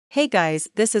Hey guys,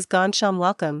 this is Gansham.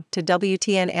 Welcome to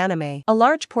WTN Anime. A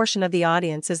large portion of the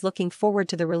audience is looking forward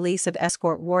to the release of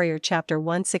Escort Warrior Chapter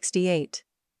 168.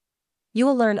 You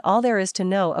will learn all there is to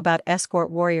know about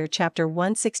Escort Warrior Chapter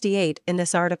 168 in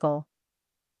this article.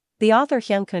 The author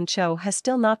Hyung-Keun Cho has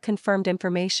still not confirmed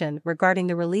information regarding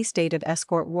the release date of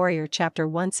Escort Warrior Chapter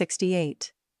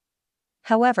 168.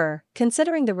 However,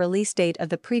 considering the release date of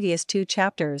the previous two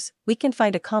chapters, we can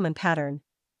find a common pattern.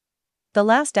 The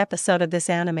last episode of this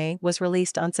anime was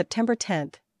released on September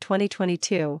 10,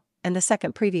 2022, and the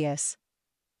second previous.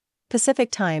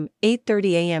 Pacific Time,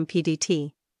 8:30 a.m.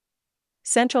 PDT.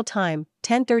 Central Time,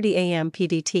 10:30 a.m.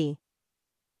 PDT.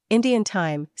 Indian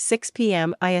Time, 6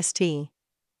 p.m. IST.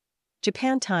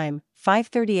 Japan Time,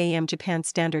 5:30 a.m. Japan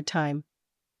Standard Time.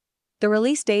 The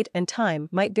release date and time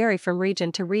might vary from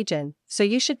region to region, so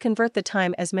you should convert the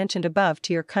time as mentioned above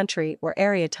to your country or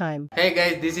area time. Hey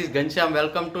guys, this is Gansham.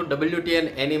 Welcome to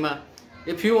WTN Anime.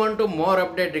 If you want to more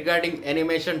update regarding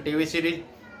animation TV series,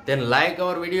 then like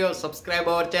our video, subscribe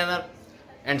our channel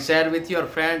and share with your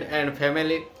friend and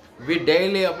family. We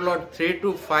daily upload 3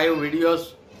 to 5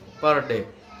 videos per day.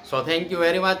 So thank you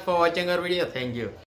very much for watching our video. Thank you.